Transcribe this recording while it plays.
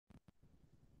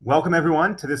Welcome,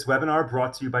 everyone, to this webinar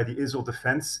brought to you by the Israel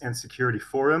Defense and Security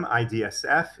Forum,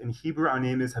 IDSF. In Hebrew, our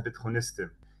name is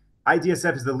Habitchonistim.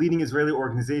 IDSF is the leading Israeli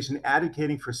organization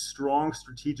advocating for strong,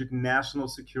 strategic, national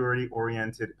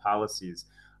security-oriented policies.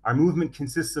 Our movement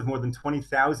consists of more than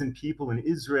 20,000 people in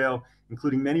Israel,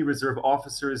 including many reserve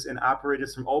officers and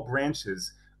operators from all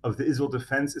branches of the Israel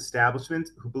Defense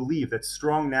Establishment who believe that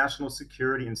strong national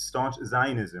security and staunch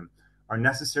Zionism are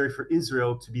necessary for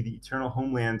Israel to be the eternal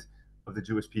homeland of the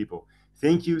Jewish people.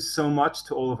 Thank you so much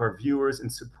to all of our viewers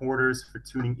and supporters for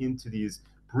tuning into these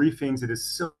briefings. It is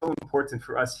so important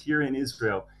for us here in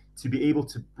Israel to be able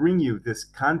to bring you this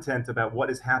content about what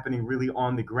is happening really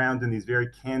on the ground in these very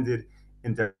candid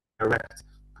and direct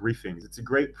briefings. It's a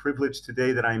great privilege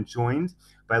today that I am joined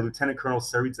by Lieutenant Colonel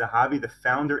Sarit Zahavi, the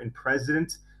founder and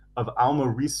president of Alma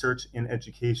Research and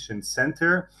Education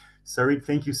Center. Sarit,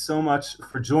 thank you so much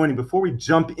for joining. Before we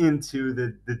jump into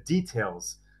the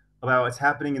details about what's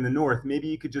happening in the north, maybe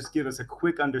you could just give us a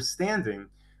quick understanding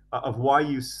of why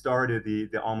you started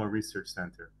the Alma Research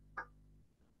Center.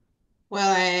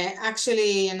 Well,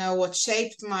 actually, what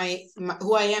shaped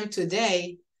who I am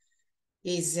today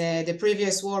is the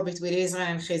previous war between Israel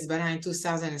and Hezbollah in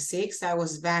 2006. I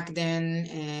was back then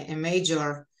a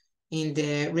major in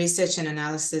the research and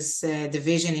analysis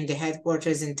division in the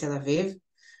headquarters in Tel Aviv.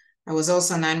 I was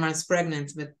also 9 months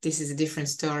pregnant, but this is a different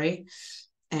story.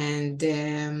 And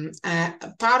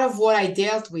part of what I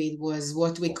dealt with was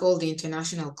what we call the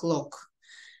international clock,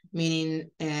 meaning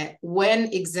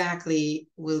when exactly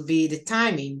will be the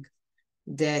timing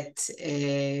that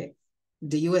the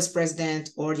US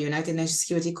president or the United Nations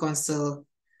Security Council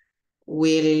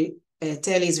will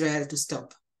tell Israel to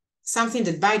stop. Something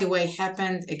that, by the way,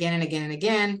 happened again and again and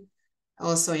again,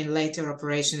 also in later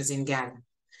operations in Gaza.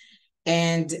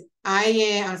 And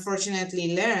I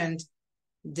unfortunately learned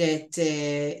that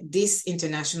this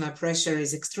international pressure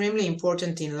is extremely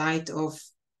important in light of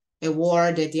a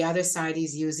war that the other side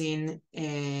is using,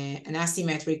 an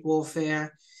asymmetric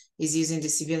warfare, is using the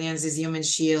civilians as human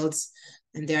shields,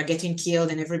 and they are getting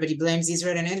killed, and everybody blames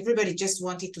Israel, and everybody just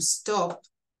wanted to stop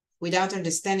without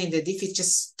understanding that if it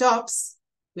just stops,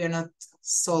 we are not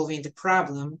solving the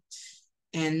problem.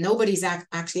 And nobody's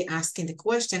actually asking the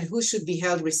question, who should be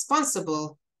held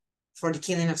responsible for the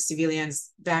killing of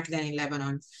civilians back then in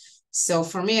Lebanon. So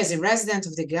for me, as a resident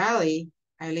of the Galilee,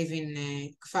 I live in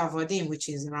Kfar Vadim, which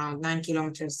is around 9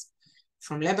 kilometers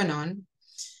from Lebanon,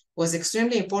 was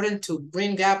extremely important to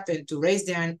bring up and to raise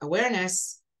their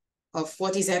awareness of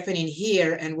what is happening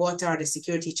here and what are the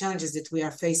security challenges that we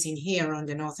are facing here on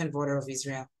the northern border of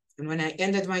Israel. And when I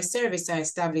ended my service, I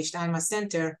established Alma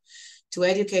Center to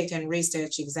educate and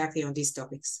research exactly on these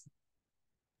topics.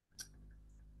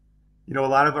 You know, a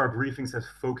lot of our briefings have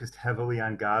focused heavily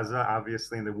on Gaza,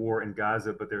 obviously in the war in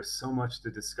Gaza, but there's so much to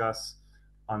discuss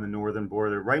on the northern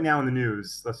border. Right now in the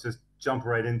news, let's just jump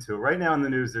right into it. Right now in the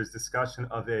news, there's discussion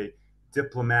of a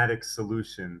diplomatic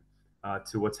solution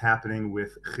to what's happening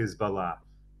with Hezbollah.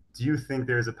 Do you think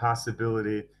there's a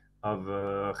possibility of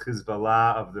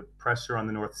Hezbollah, of the pressure on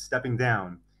the north, stepping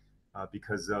down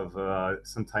because of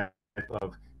some type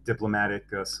of diplomatic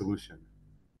solution?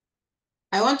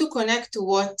 I want to connect to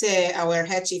what our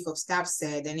head chief of staff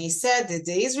said, and he said that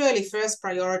the Israeli first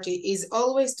priority is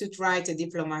always to try a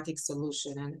diplomatic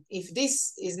solution. And if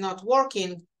this is not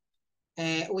working,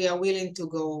 we are willing to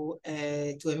go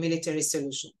to a military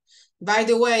solution. By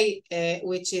the way,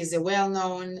 which is a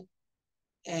well-known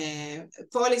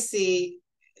policy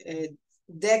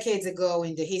decades ago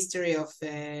in the history of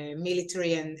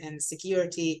military and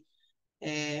security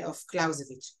of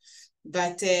Clausewitz.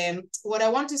 But what I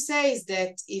want to say is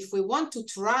that if we want to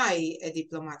try a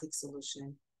diplomatic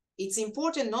solution, it's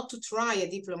important not to try a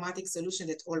diplomatic solution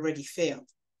that already failed,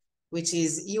 which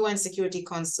is UN Security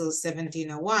Council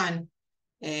 1701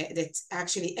 that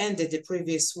actually ended the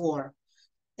previous war.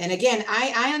 And again,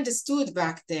 I understood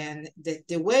back then that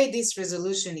the way this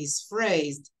resolution is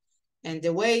phrased and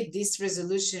the way this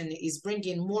resolution is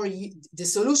bringing more, the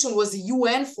solution was the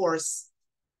UN force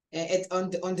on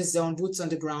the zone, boots on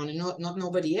the ground, and not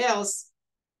nobody else.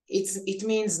 It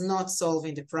means not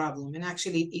solving the problem. And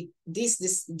actually,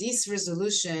 this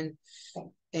resolution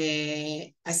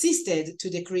assisted to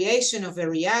the creation of a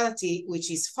reality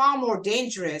which is far more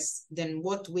dangerous than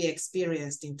what we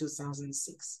experienced in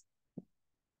 2006.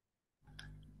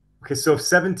 Okay, so if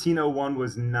 1701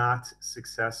 was not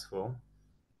successful,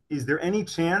 is there any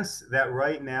chance that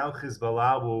right now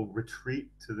Hezbollah will retreat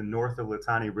to the north of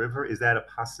Litani River? Is that a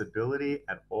possibility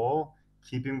at all,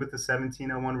 keeping with the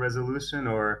 1701 resolution,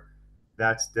 or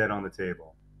that's dead on the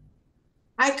table?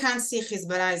 I can't see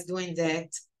Hezbollah is doing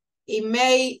that. It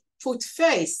may put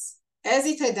face as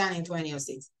it had done in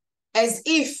 2006, as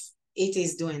if it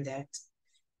is doing that.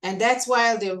 And that's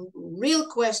why the real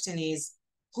question is,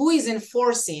 who is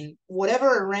enforcing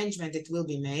whatever arrangement that will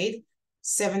be made,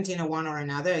 1701 or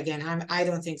another? Again, I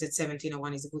don't think that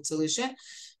 1701 is a good solution.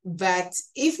 But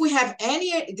if we have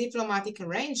any diplomatic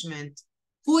arrangement,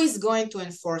 who is going to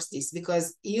enforce this?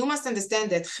 Because you must understand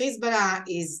that Hezbollah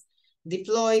is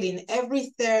deployed in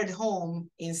every third home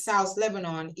in South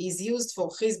Lebanon, is used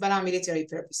for Hezbollah military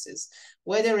purposes,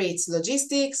 whether it's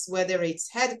logistics, whether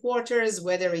it's headquarters,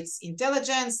 whether it's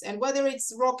intelligence, and whether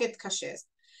it's rocket caches.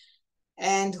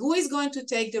 And who is going to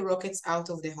take the rockets out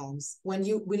of the homes? When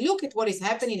we look at what is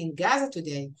happening in Gaza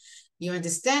today, you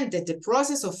understand that the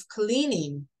process of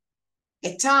cleaning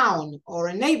a town or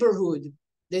a neighborhood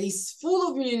that is full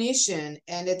of munition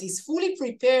and that is fully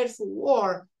prepared for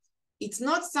war, it's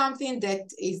not something that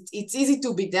it's easy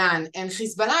to be done, and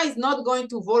Hezbollah is not going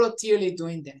to voluntarily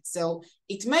doing that. So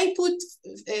it may put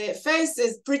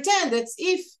faces, pretend that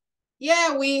if,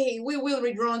 yeah, we will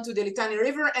withdraw to the Litani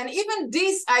River, and even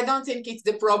this, I don't think it's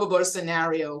the probable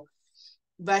scenario.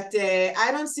 But I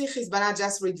don't see Hezbollah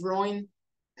just withdrawing.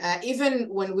 Even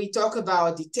when we talk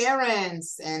about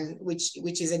deterrence, and which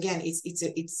is again,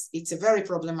 it's a very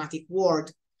problematic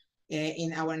word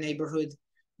in our neighborhood,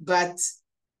 but.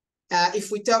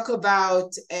 If we talk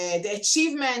about the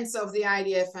achievements of the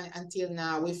IDF until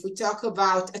now, if we talk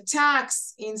about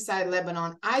attacks inside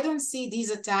Lebanon, I don't see these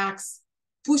attacks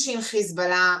pushing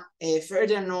Hezbollah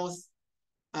further north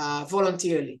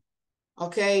voluntarily.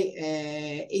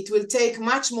 Okay, it will take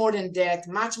much more than that,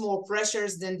 much more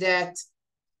pressures than that,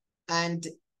 and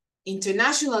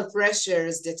international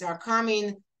pressures that are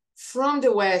coming from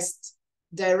the West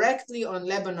directly on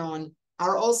Lebanon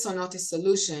are also not a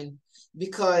solution,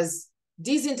 because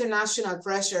these international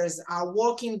pressures are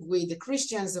working with the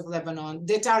Christians of Lebanon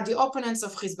that are the opponents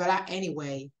of Hezbollah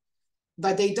anyway,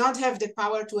 but they don't have the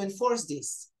power to enforce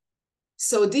this.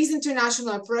 So these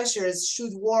international pressures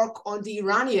should work on the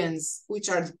Iranians, which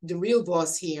are the real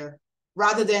boss here,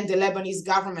 rather than the Lebanese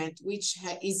government, which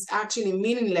is actually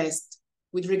meaningless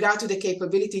with regard to the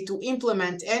capability to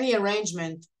implement any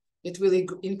arrangement that will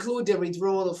include the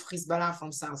withdrawal of Hezbollah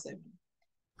from South Lebanon.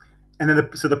 And then,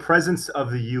 so the presence of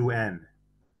the UN,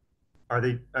 are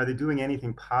they doing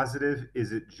anything positive?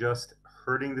 Is it just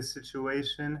hurting the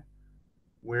situation?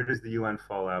 Where does the UN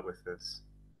fall out with this?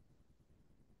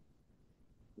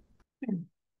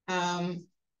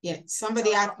 Yeah,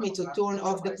 somebody asked me to turn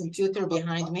off the computer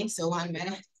behind me, so 1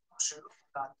 minute.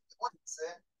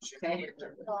 Okay.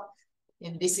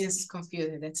 If this is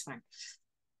confusing, that's fine.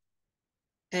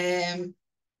 The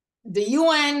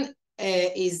UN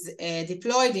is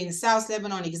deployed in South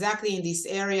Lebanon, exactly in this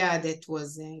area that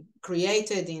was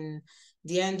created in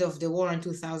the end of the war in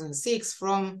 2006,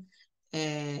 from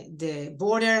the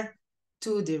border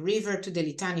to the river, to the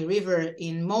Litani River.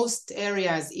 In most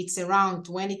areas, it's around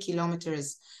 20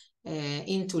 kilometers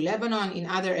into Lebanon. In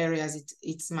other areas,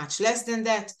 it's much less than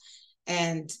that.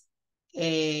 And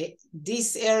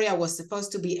this area was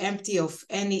supposed to be empty of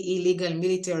any illegal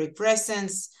military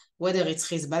presence, whether it's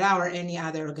Hezbollah or any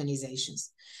other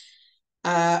organizations.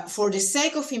 For the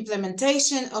sake of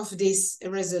implementation of this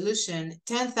resolution,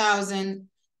 10,000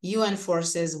 UN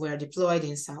forces were deployed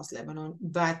in South Lebanon,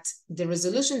 but the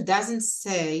resolution doesn't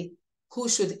say who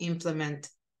should implement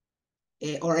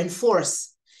or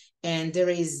enforce. And there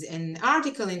is an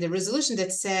article in the resolution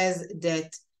that says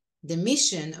that the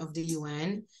mission of the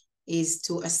UN is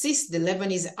to assist the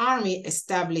Lebanese army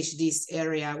establish this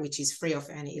area, which is free of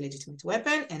any illegitimate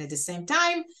weapon. And at the same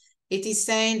time, it is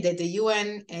saying that the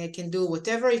UN can do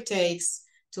whatever it takes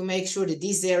to make sure that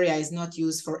this area is not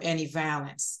used for any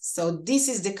violence. So this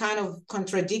is the kind of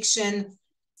contradiction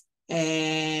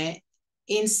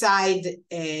inside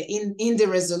in the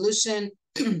resolution.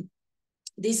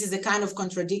 This is the kind of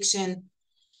contradiction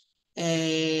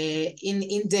in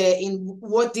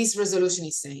what this resolution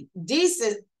is saying. This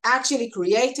actually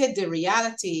created the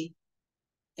reality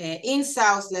in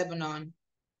South Lebanon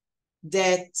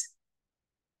that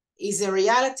is a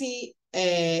reality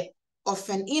of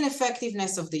an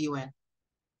ineffectiveness of the UN.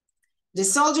 The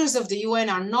soldiers of the UN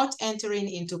are not entering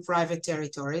into private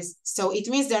territories. So it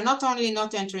means they're not only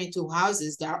not entering into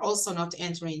houses, they are also not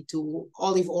entering into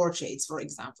olive orchards, for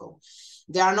example.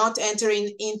 They are not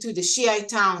entering into the Shiite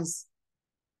towns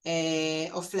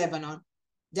of Lebanon.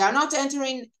 They are not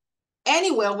entering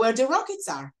anywhere where the rockets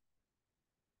are.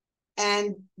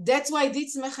 And that's why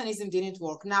this mechanism didn't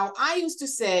work. Now, I used to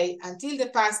say, until the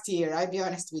past year, I'll be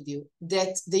honest with you,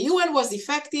 that the UN was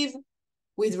effective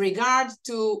with regard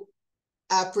to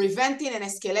preventing an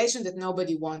escalation that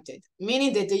nobody wanted,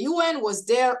 meaning that the UN was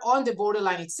there on the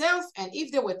borderline itself, and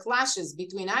if there were clashes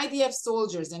between IDF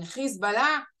soldiers and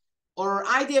Hezbollah, or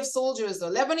IDF soldiers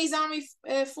or Lebanese army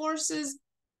forces,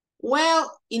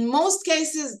 well, in most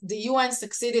cases, the UN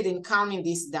succeeded in calming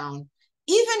this down.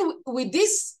 Even with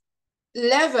this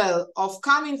level of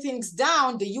calming things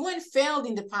down, the UN failed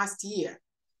in the past year.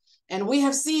 And we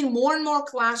have seen more and more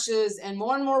clashes and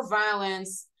more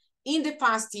violence in the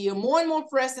past year, more and more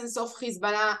presence of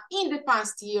Hezbollah in the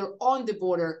past year on the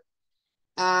border,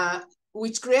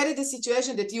 which created a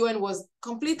situation that UN was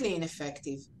completely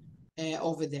ineffective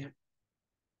over there.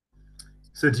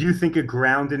 So do you think a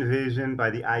ground invasion by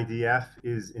the IDF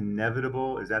is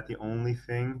inevitable? Is that the only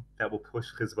thing that will push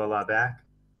Hezbollah back?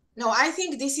 No, I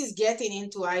think this is getting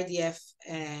into IDF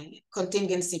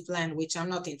contingency plan, which I'm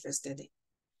not interested in.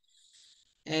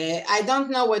 I don't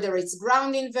know whether it's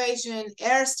ground invasion,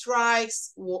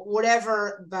 airstrikes,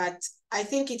 whatever, but I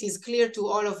think it is clear to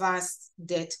all of us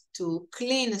that to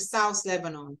clean South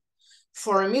Lebanon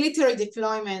for a military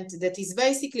deployment that is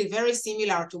basically very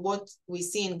similar to what we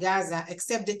see in Gaza,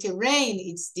 except the terrain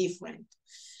is different.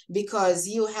 Because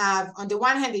you have, on the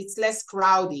one hand, it's less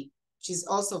crowded, which is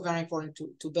also very important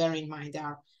to bear in mind. There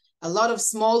are a lot of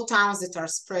small towns that are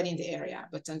spread in the area,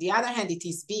 but on the other hand, it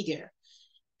is bigger.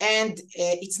 And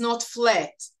it's not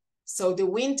flat. So the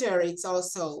winter, it's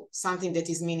also something that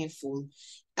is meaningful.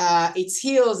 It's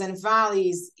hills and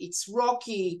valleys, it's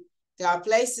rocky, there are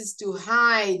places to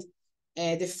hide.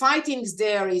 The fightings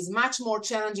there is much more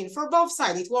challenging for both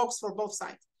sides. It works for both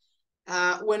sides.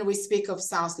 When we speak of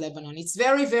South Lebanon, it's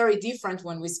very, very different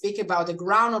when we speak about a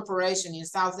ground operation in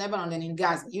South Lebanon than in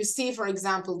Gaza. You see, for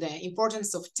example, the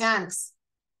importance of tanks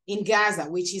in Gaza,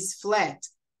 which is flat.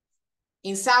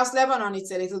 In South Lebanon,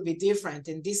 it's a little bit different,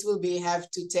 and this will have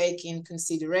to take in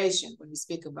consideration when we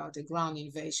speak about a ground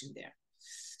invasion there.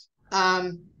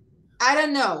 I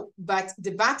don't know, but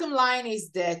the bottom line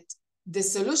is that the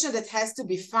solution that has to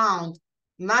be found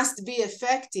must be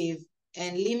effective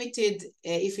and limited.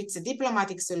 If it's a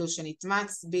diplomatic solution, it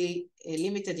must be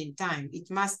limited in time.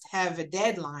 It must have a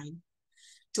deadline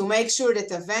to make sure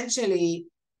that eventually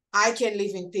I can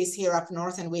live in peace here up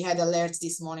north, and we had alerts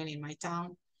this morning in my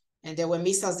town. And there were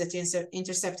missiles that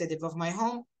intercepted above my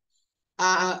home.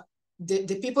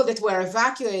 The people that were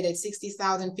evacuated,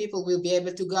 60,000 people, will be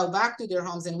able to go back to their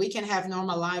homes, and we can have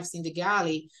normal lives in the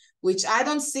Galilee, which I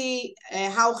don't see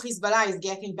how Hezbollah is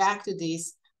getting back to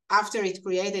this after it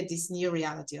created this new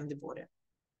reality on the border.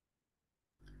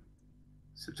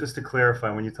 So just to clarify,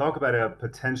 when you talk about a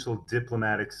potential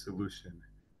diplomatic solution,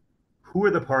 who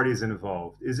are the parties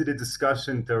involved? Is it a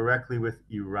discussion directly with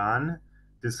Iran?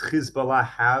 Does Hezbollah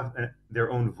have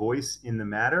their own voice in the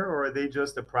matter, or are they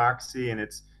just a proxy and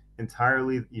it's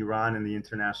entirely Iran and the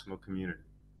international community?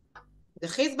 The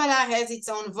Hezbollah has its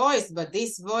own voice, but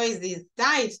this voice is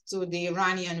tied to the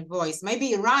Iranian voice.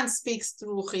 Maybe Iran speaks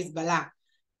through Hezbollah.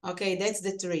 Okay, that's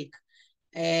the trick.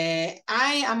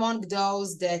 I am among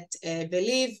those that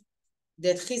believe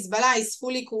that Hezbollah is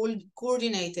fully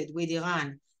coordinated with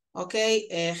Iran. Okay,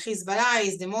 Hezbollah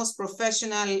is the most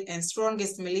professional and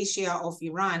strongest militia of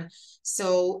Iran.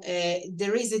 So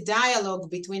there is a dialogue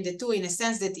between the two in a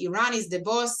sense that Iran is the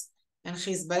boss and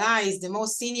Hezbollah is the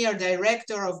most senior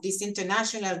director of this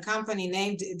international company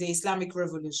named the Islamic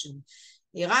Revolution.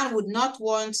 Iran would not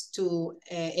want to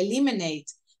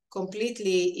eliminate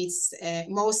completely its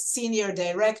most senior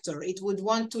director. It would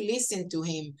want to listen to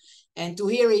him and to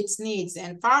hear its needs.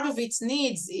 And part of its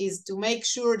needs is to make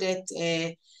sure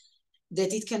that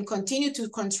that it can continue to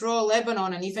control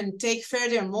Lebanon and even take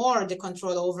furthermore the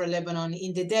control over Lebanon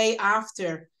in the day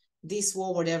after this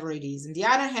war, whatever it is. On the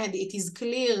other hand, it is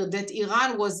clear that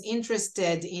Iran was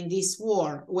interested in this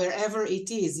war, wherever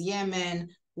it is, Yemen,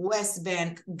 West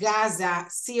Bank, Gaza,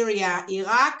 Syria,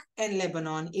 Iraq, and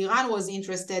Lebanon. Iran was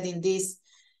interested in this.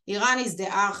 Iran is the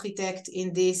architect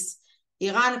in this.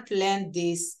 Iran planned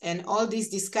this, and all this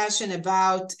discussion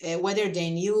about whether they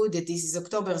knew that this is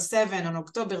October 7 or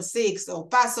October 6 or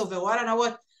Passover, or I don't know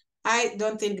what, I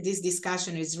don't think this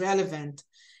discussion is relevant.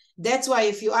 That's why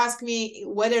if you ask me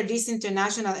whether these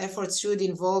international efforts should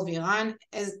involve Iran,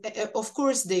 of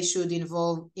course they should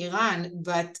involve Iran,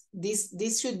 but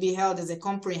this should be held as a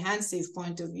comprehensive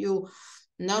point of view,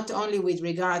 not only with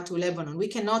regard to Lebanon. We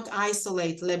cannot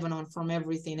isolate Lebanon from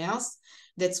everything else.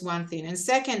 That's one thing. And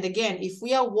second, again, if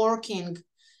we are working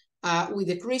with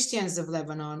the Christians of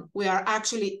Lebanon, we are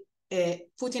actually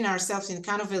putting ourselves in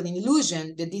kind of an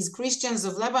illusion that these Christians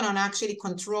of Lebanon actually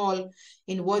control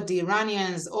in what the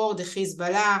Iranians or the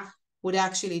Hezbollah would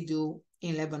actually do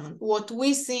in Lebanon. What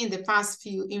we see in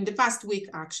the past week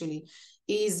actually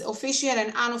is official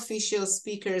and unofficial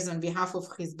speakers on behalf of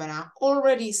Hezbollah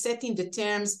already setting the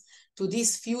terms to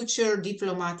this future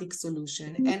diplomatic solution.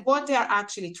 And what they are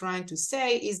actually trying to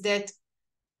say is that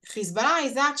Hezbollah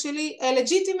is actually a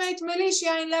legitimate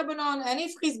militia in Lebanon, and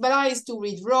if Hezbollah is to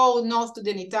withdraw north to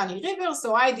the Litani River,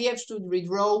 so IDF should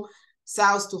withdraw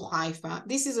south to Haifa.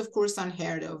 This is, of course,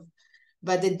 unheard of.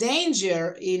 But the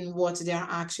danger in what they are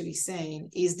actually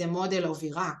saying is the model of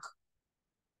Iraq.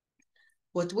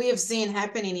 What we have seen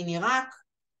happening in Iraq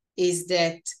is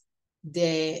that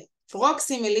the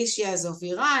proxy militias of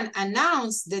Iran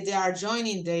announced that they are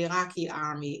joining the Iraqi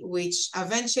army, which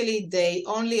eventually they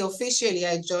only officially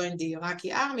joined the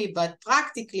Iraqi army, but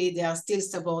practically they are still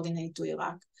subordinate to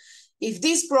Iraq. If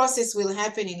this process will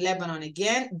happen in Lebanon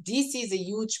again, this is a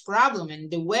huge problem,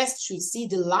 and the West should see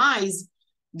the lies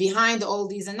behind all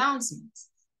these announcements.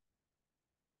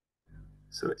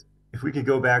 So if we could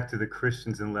go back to the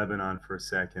Christians in Lebanon for a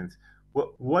second,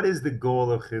 what is the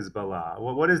goal of Hezbollah?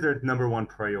 What is their number one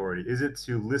priority? Is it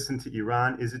to listen to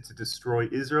Iran? Is it to destroy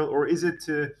Israel? Or is it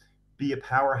to be a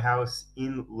powerhouse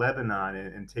in Lebanon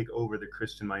and take over the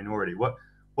Christian minority? What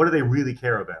do they really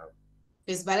care about?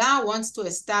 Hezbollah wants to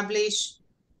establish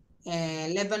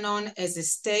Lebanon as a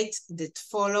state that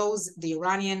follows the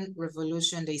Iranian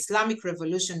revolution, the Islamic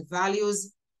revolution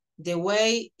values, the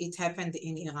way it happened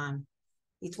in Iran.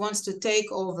 It wants to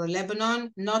take over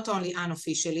Lebanon, not only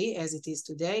unofficially as it is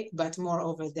today, but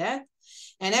moreover that.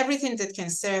 And everything that can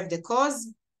serve the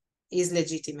cause is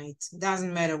legitimate.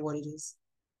 Doesn't matter what it is.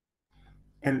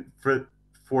 And for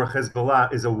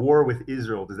Hezbollah, is a war with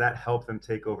Israel, does that help them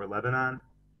take over Lebanon?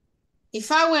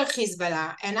 If I were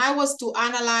Hezbollah and I was to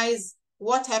analyze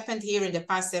what happened here in the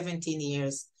past 17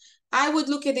 years, I would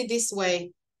look at it this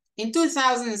way. In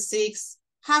 2006,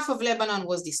 half of Lebanon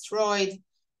was destroyed.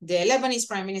 The Lebanese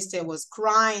prime minister was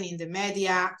crying in the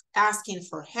media, asking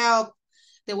for help.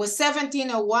 There was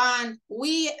 1701.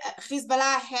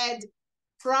 Hezbollah had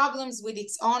problems with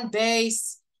its own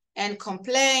base and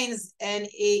complaints, and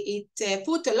it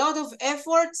put a lot of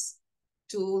efforts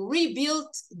to rebuild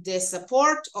the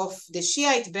support of the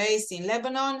Shiite base in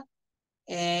Lebanon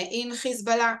in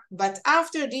Hezbollah. But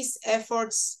after these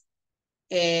efforts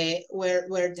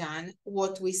were done,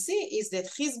 what we see is that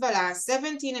Hezbollah,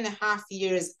 17 and a half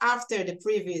years after the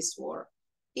previous war,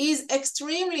 is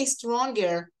extremely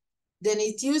stronger than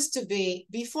it used to be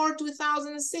before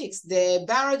 2006. The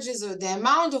barrages or the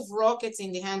amount of rockets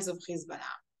in the hands of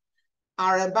Hezbollah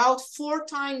are about 4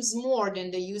 times more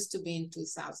than they used to be in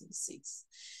 2006.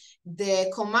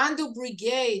 The commando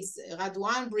brigades,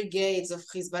 Radwan brigades of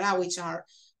Hezbollah, which are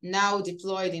now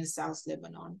deployed in South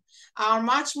Lebanon, are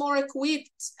much more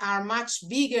equipped, are much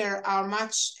bigger, are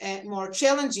much more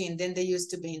challenging than they used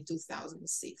to be in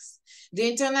 2006. The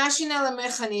international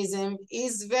mechanism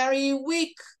is very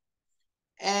weak.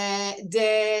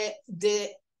 The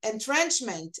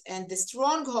entrenchment and the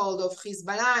stronghold of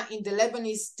Hezbollah in the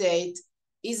Lebanese state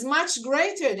is much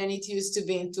greater than it used to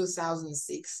be in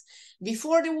 2006.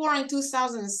 Before the war in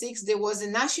 2006, there was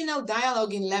a national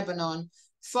dialogue in Lebanon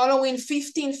following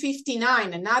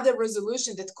 1559, another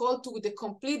resolution that called to the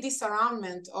complete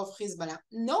disarmament of Hezbollah.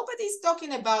 Nobody's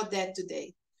talking about that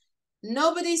today.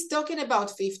 Nobody's talking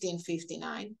about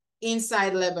 1559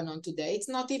 inside Lebanon today. It's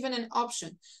not even an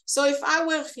option. So if I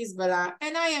were Hezbollah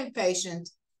and I am patient,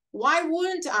 why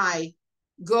wouldn't I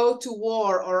go to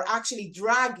war or actually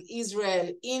drag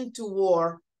Israel into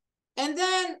war? And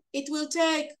then it will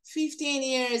take 15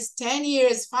 years, 10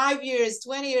 years, 5 years,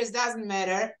 20 years, doesn't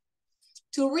matter,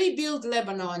 to rebuild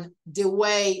Lebanon the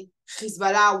way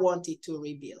Hezbollah wanted to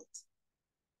rebuild.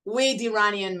 With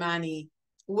Iranian money,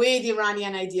 with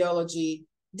Iranian ideology.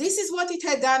 This is what it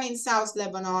had done in South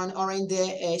Lebanon or in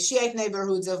the Shiite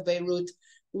neighborhoods of Beirut.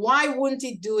 Why wouldn't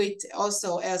it do it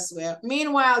also elsewhere?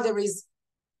 Meanwhile, there is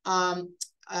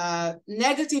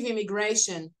negative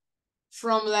immigration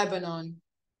from Lebanon,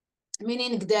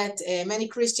 meaning that many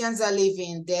Christians are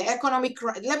leaving. The economic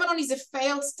Lebanon is a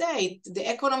failed state. The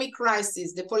economic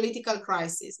crisis, the political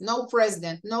crisis, no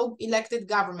president, no elected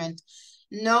government,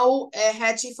 no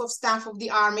head chief of staff of the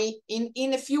army.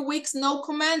 In a few weeks, no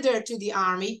commander to the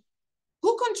army.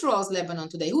 Who controls Lebanon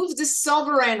today? Who is the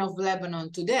sovereign of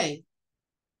Lebanon today?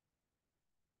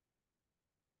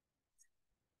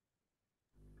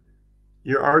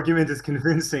 Your argument is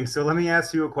convincing. So let me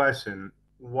ask you a question.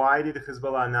 Why did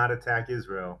Hezbollah not attack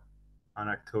Israel on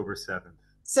October 7th?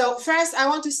 So first, I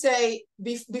want to say,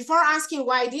 before asking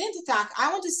why it didn't attack,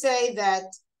 I want to say that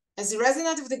as a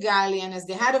resident of the Galilee and as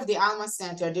the head of the Alma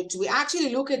Center, that we actually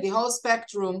look at the whole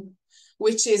spectrum,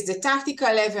 which is the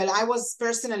tactical level. I was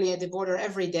personally at the border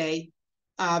every day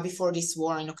before this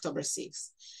war on October 6th.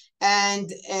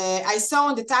 And I saw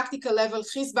on the tactical level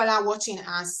Hezbollah watching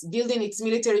us, building its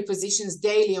military positions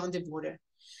daily on the border.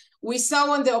 We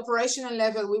saw on the operational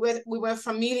level, we were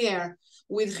familiar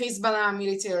with Hezbollah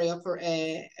military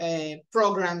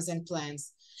programs and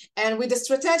plans. And with the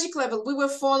strategic level, we were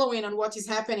following on what is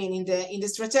happening in the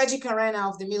strategic arena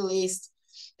of the Middle East,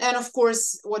 and of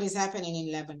course, what is happening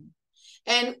in Lebanon.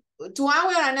 And to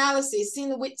our analysis,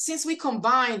 since we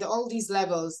combined all these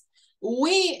levels,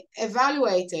 we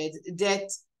evaluated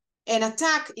that an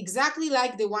attack exactly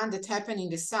like the one that happened in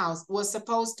the south was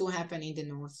supposed to happen in the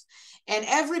north. And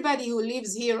everybody who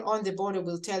lives here on the border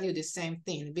will tell you the same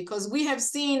thing, because we have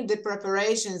seen the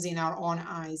preparations in our own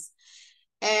eyes.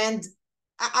 And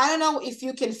I don't know if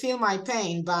you can feel my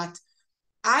pain, but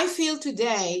I feel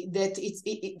today that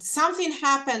something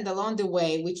happened along the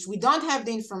way, which we don't have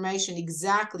the information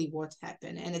exactly what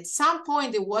happened. And at some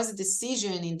point, there was a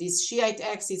decision in this Shiite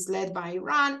axis led by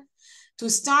Iran to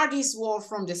start this war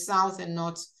from the south and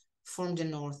not from the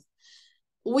north.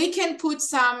 We can put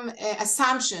some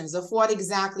assumptions of what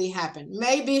exactly happened.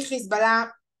 Maybe Hezbollah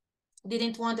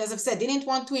didn't want, as I've said, didn't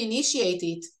want to initiate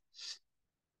it.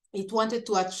 It wanted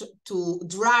to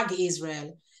drag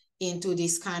Israel into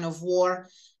this kind of war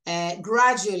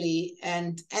gradually,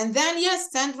 and then yes,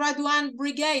 send Radwan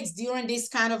brigades during this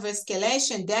kind of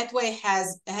escalation. That way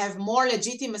have more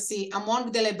legitimacy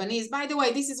among the Lebanese. By the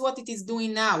way, this is what it is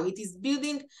doing now. It is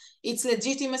building its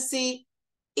legitimacy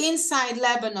inside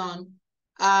Lebanon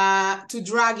to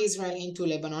drag Israel into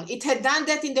Lebanon. It had done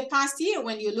that in the past year.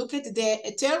 When you look at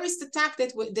the terrorist attack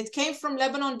that came from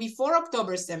Lebanon before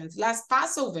October 7th, last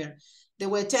Passover, there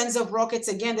were tens of rockets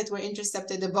again that were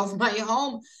intercepted above my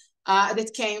home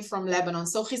that came from Lebanon.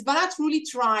 So Hezbollah truly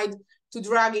tried to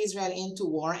drag Israel into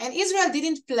war, and Israel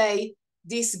didn't play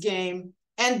this game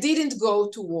and didn't go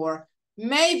to war.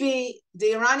 Maybe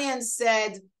the Iranians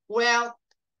said, well,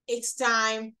 it's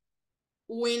time.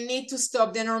 We need to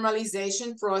stop the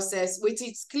normalization process, which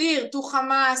it's clear to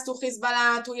Hamas, to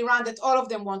Hezbollah, to Iran, that all of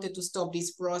them wanted to stop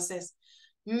this process.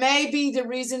 Maybe the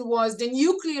reason was the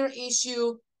nuclear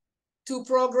issue, to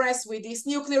progress with this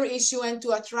nuclear issue and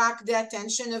to attract the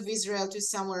attention of Israel to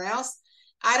somewhere else.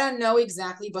 I don't know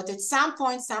exactly, but at some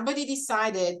point, somebody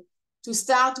decided to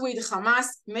start with Hamas.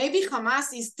 Maybe Hamas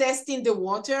is testing the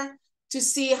water to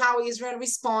see how Israel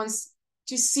responds,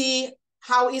 to see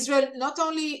how Israel not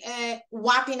only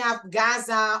wiping up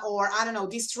Gaza or, I don't know,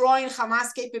 destroying Hamas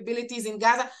capabilities in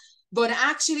Gaza, but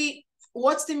actually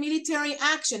what's the military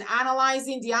action,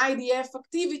 analyzing the IDF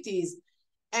activities,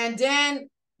 and then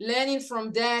learning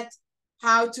from that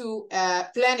how to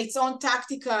plan its own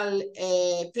tactical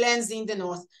plans in the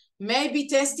north. Maybe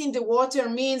testing the water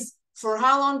means for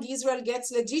how long Israel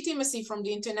gets legitimacy from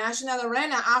the international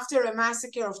arena after a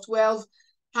massacre of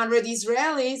 1,200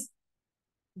 Israelis.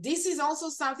 This is also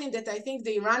something that I think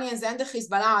the Iranians and the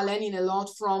Hezbollah are learning a lot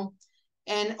from.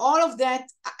 And all of that,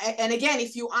 and again,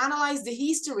 if you analyze the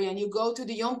history and you go to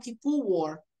the Yom Kippur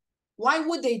War, why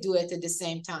would they do it at the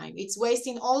same time? It's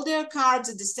wasting all their cards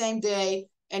at the same day.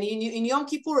 And in Yom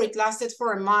Kippur, it lasted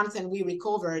for a month and we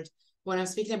recovered, when I'm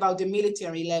speaking about the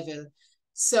military level.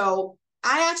 So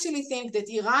I actually think that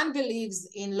Iran believes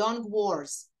in long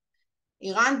wars.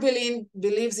 Iran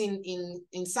believes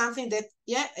in something that,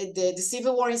 yeah, the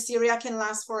civil war in Syria can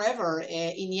last forever.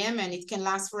 In Yemen, it can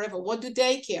last forever. What do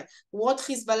they care? What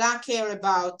Hezbollah care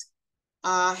about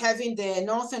having the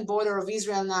northern border of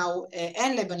Israel now,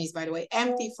 and Lebanese, by the way,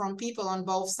 empty from people on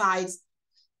both sides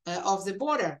of the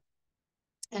border?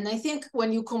 And I think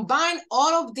when you combine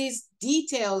all of these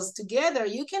details together,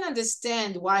 you can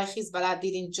understand why Hezbollah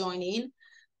didn't join in,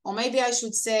 or maybe I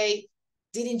should say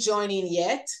didn't join in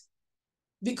yet,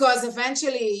 because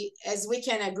eventually, as we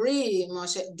can agree,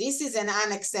 Moshe, this is an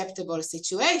unacceptable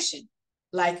situation.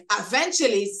 Like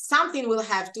eventually something will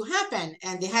have to happen.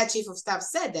 And the head chief of staff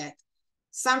said that.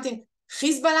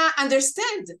 Hezbollah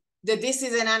understands that this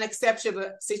is an unacceptable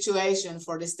situation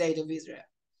for the state of Israel.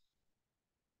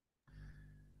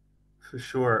 For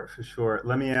sure, for sure.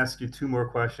 Let me ask you two more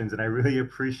questions, and I really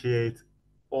appreciate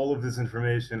all of this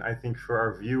information. I think for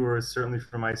our viewers, certainly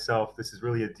for myself, this is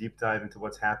really a deep dive into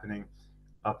what's happening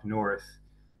up north.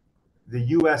 The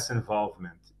U.S.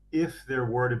 involvement, if there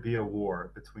were to be a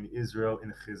war between Israel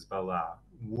and Hezbollah,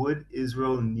 would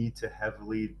Israel need to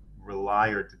heavily rely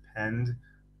or depend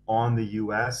on the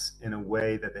U.S. in a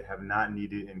way that they have not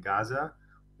needed in Gaza?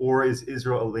 Or is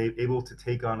Israel able to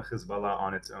take on Hezbollah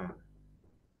on its own?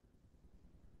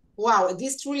 Wow,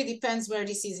 this truly depends where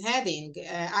this is heading.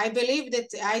 I believe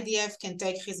that IDF can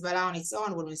take Hezbollah on its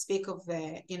own when we speak of,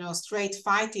 straight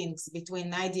fightings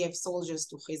between IDF soldiers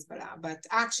to Hezbollah. But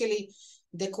actually,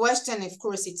 the question, of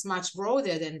course, it's much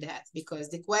broader than that, because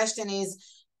the question is,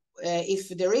 if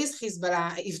there is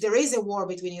Hezbollah, if there is a war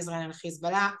between Israel and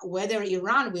Hezbollah, whether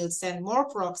Iran will send more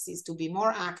proxies to be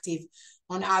more active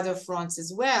on other fronts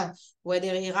as well,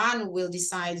 whether Iran will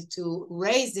decide to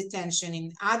raise the tension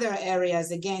in other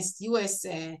areas against US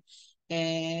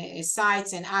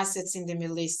sites and assets in the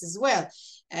Middle East as well.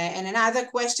 And another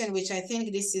question, which I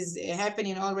think this is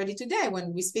happening already today,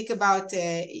 when we speak about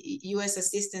US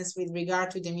assistance with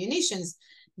regard to the munitions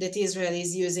that Israel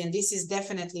is using, this is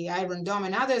definitely Iron Dome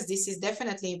and others, this is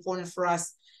definitely important for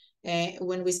us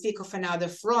when we speak of another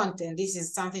front, and this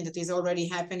is something that is already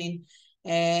happening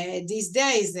these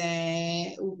days.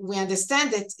 We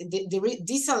understand that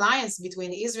this alliance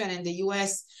between Israel and the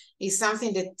US is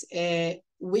something that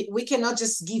we cannot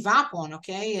just give up on,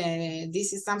 okay?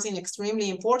 This is something extremely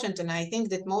important, and I think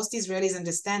that most Israelis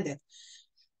understand it.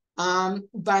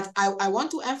 But I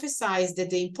want to emphasize that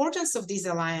the importance of this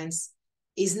alliance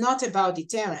is not about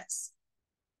deterrence.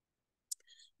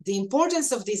 The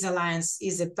importance of this alliance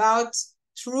is about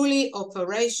truly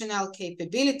operational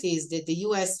capabilities that the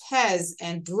US has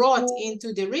and brought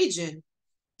into the region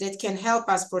that can help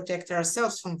us protect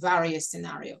ourselves from various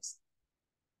scenarios.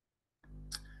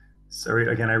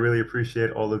 Sorry, again, I really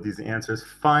appreciate all of these answers.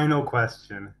 Final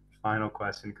question,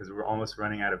 because we're almost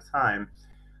running out of time.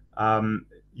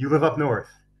 You live up north.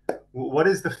 What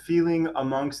is the feeling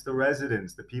amongst the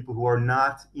residents, the people who are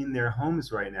not in their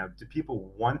homes right now? Do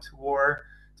people want war?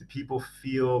 Do people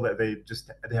feel that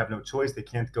they have no choice? They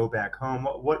can't go back home?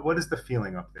 What is the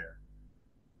feeling up there?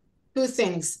 Two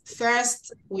things.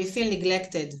 First, we feel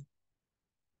neglected.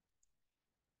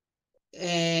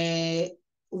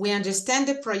 We understand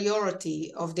the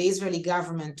priority of the Israeli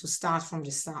government to start from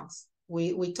the south.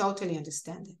 We totally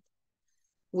understand it.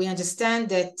 We understand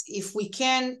that if we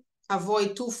can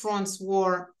avoid two fronts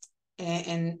war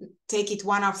and take it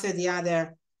one after the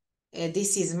other,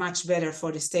 this is much better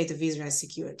for the state of Israel's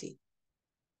security.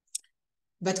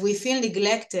 But we feel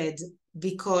neglected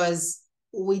because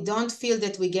we don't feel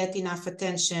that we get enough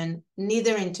attention,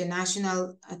 neither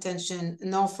international attention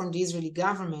nor from the Israeli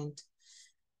government,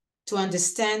 to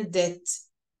understand that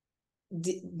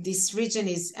this region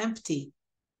is empty.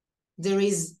 There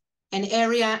is an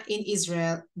area in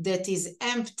Israel that is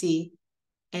empty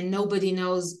and nobody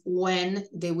knows when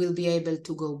they will be able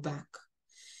to go back.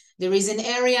 There is an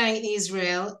area in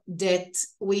Israel that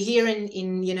we hear in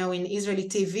Israeli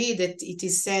TV that it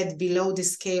is said below the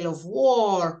scale of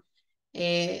war,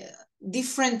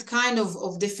 different kind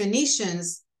of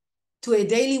definitions to a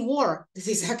daily war. This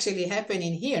is actually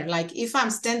happening here. Like if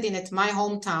I'm standing at my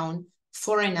hometown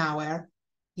for an hour,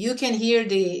 you can hear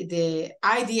the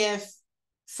IDF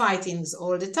fightings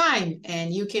all the time,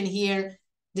 and you can hear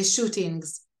the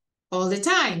shootings all the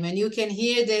time, and you can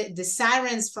hear the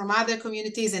sirens from other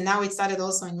communities, and now it started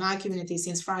also in my community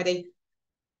since Friday,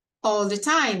 all the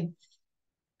time.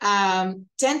 10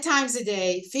 times a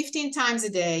day, 15 times a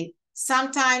day.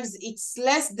 Sometimes it's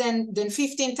less than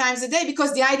 15 times a day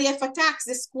because the IDF attacks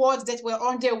the squads that were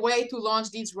on their way to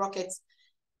launch these rockets.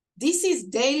 This is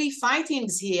daily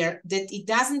fightings here that it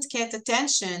doesn't get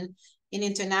attention in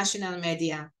international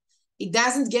media. It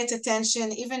doesn't get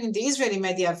attention, even in the Israeli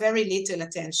media, very little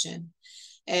attention.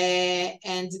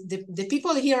 And the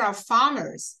people here are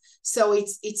farmers. So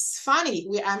it's funny.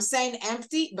 I'm saying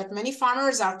empty, but many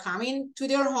farmers are coming to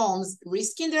their homes,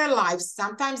 risking their lives,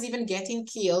 sometimes even getting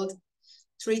killed,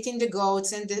 treating the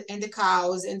goats and the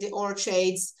cows and the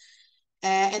orchards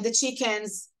and the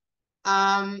chickens.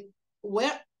 When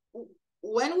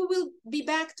we will be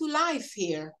back to life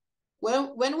here?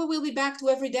 When we will be back to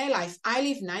everyday life? I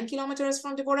live 9 kilometers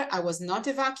from the border. I was not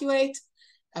evacuated.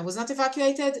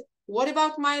 What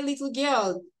about my little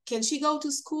girl? Can she go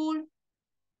to school?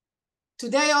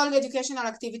 Today, all the educational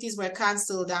activities were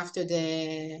canceled after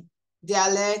the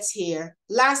alerts here.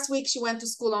 Last week, she went to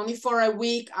school only for a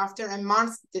week after a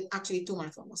month, actually 2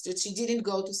 months almost, that she didn't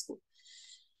go to school.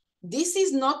 This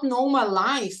is not normal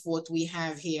life, what we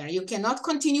have here. You cannot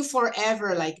continue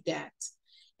forever like that.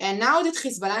 And now that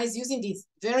Hezbollah is using these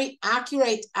very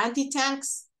accurate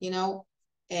anti-tanks,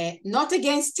 not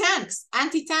against tanks,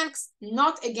 anti-tanks,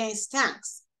 not against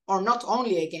tanks, or not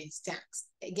only against tanks,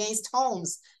 against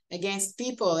homes, against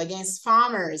people, against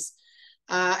farmers,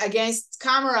 against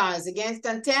cameras, against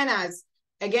antennas,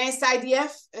 against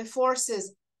IDF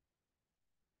forces.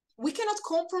 We cannot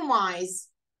compromise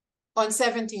on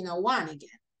 1701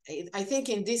 again. I think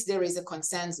in this there is a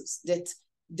consensus that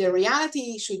the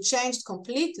reality should change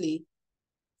completely,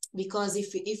 because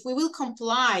if we will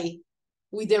comply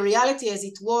with the reality as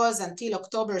it was until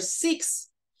October 6th,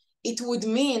 it would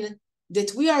mean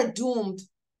that we are doomed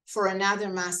for another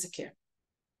massacre.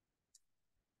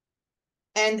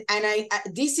 And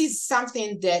this is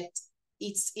something that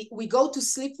we go to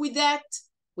sleep with that,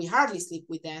 we hardly sleep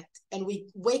with that, and we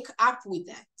wake up with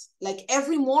that. Like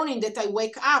every morning that I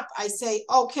wake up, I say,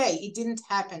 okay, it didn't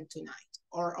happen tonight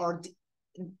or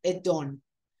at dawn.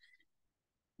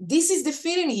 This is the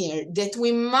feeling here, that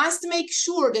we must make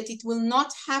sure that it will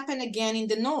not happen again in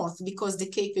the north, because the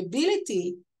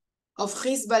capability of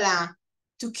Hezbollah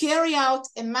to carry out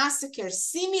a massacre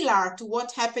similar to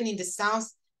what happened in the south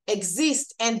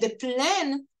exists, and the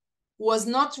plan was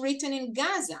not written in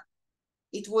Gaza.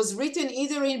 It was written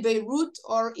either in Beirut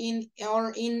or in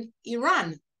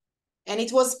Iran, and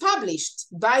it was published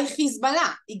by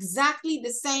Hezbollah. Exactly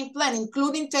the same plan,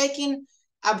 including taking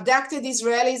abducted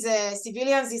Israelis,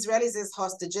 civilians Israelis as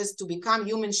hostages to become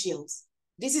human shields.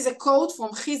 This is a quote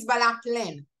from Hezbollah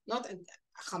plan, not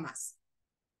Hamas.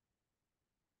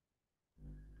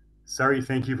 Sari,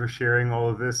 thank you for sharing all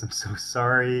of this. I'm so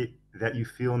sorry that you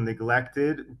feel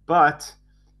neglected, but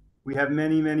we have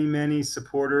many, many, many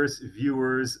supporters,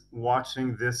 viewers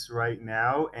watching this right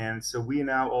now. And so we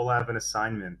now all have an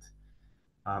assignment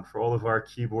for all of our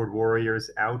keyboard warriors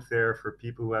out there, for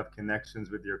people who have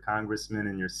connections with your congressmen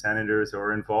and your senators or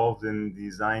are involved in the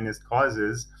Zionist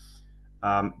causes.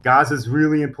 Gaza is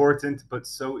really important, but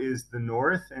so is the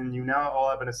North. And you now all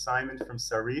have an assignment from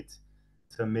Sarit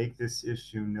to make this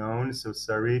issue known. So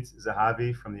Sarit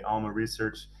Zahavi from the Alma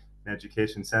Research and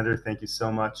Education Center, thank you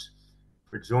so much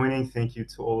for joining. Thank you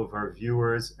to all of our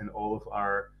viewers and all of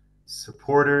our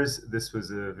supporters. This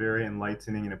was a very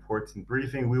enlightening and important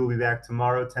briefing. We will be back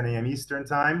tomorrow, 10 a.m. Eastern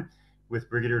Time, with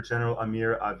Brigadier General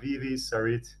Amir Avivi.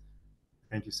 Sarit,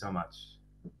 thank you so much.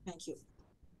 Thank you.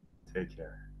 Take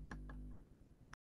care.